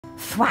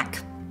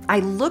Thwack! I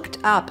looked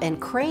up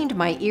and craned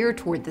my ear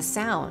toward the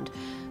sound.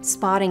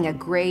 Spotting a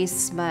gray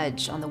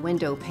smudge on the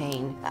window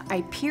pane,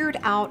 I peered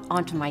out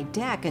onto my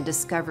deck and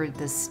discovered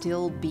the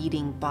still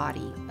beating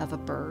body of a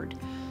bird.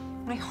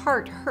 My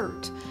heart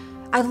hurt.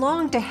 I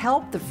longed to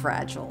help the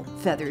fragile,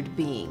 feathered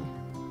being.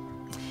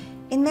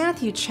 In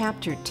Matthew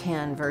chapter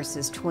 10,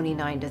 verses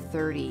 29 to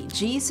 30,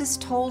 Jesus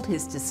told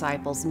his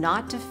disciples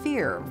not to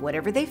fear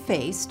whatever they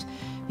faced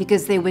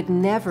because they would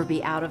never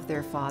be out of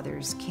their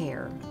Father's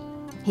care.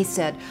 He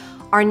said,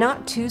 "Are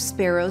not 2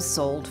 sparrows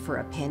sold for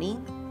a penny?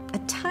 A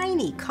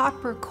tiny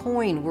copper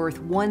coin worth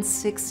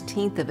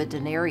 1/16 of a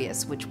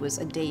denarius, which was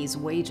a day's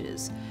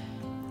wages.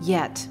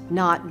 Yet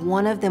not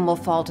one of them will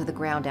fall to the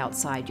ground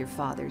outside your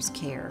Father's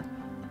care.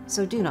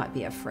 So do not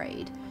be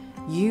afraid.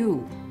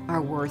 You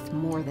are worth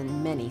more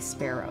than many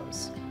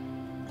sparrows."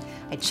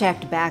 I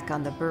checked back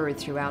on the bird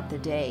throughout the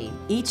day,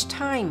 each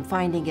time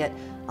finding it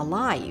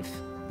alive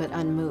but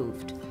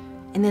unmoved.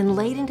 And then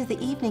late into the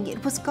evening,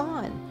 it was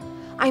gone.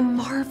 I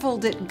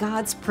marveled at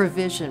God's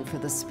provision for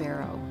the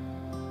sparrow.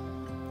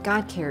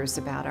 God cares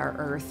about our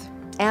earth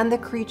and the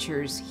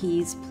creatures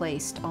He's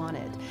placed on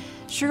it.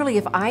 Surely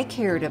if I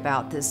cared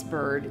about this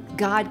bird,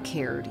 God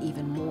cared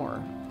even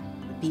more.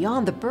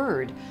 Beyond the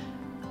bird,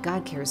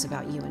 God cares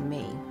about you and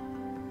me.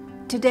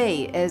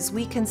 Today, as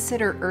we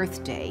consider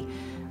Earth Day,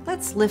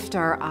 let's lift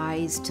our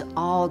eyes to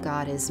all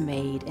God has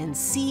made and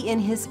see in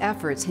His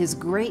efforts His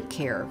great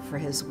care for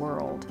His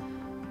world.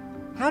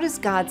 How does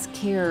God's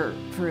care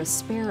for a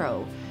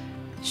sparrow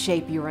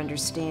shape your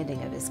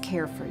understanding of His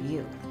care for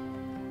you?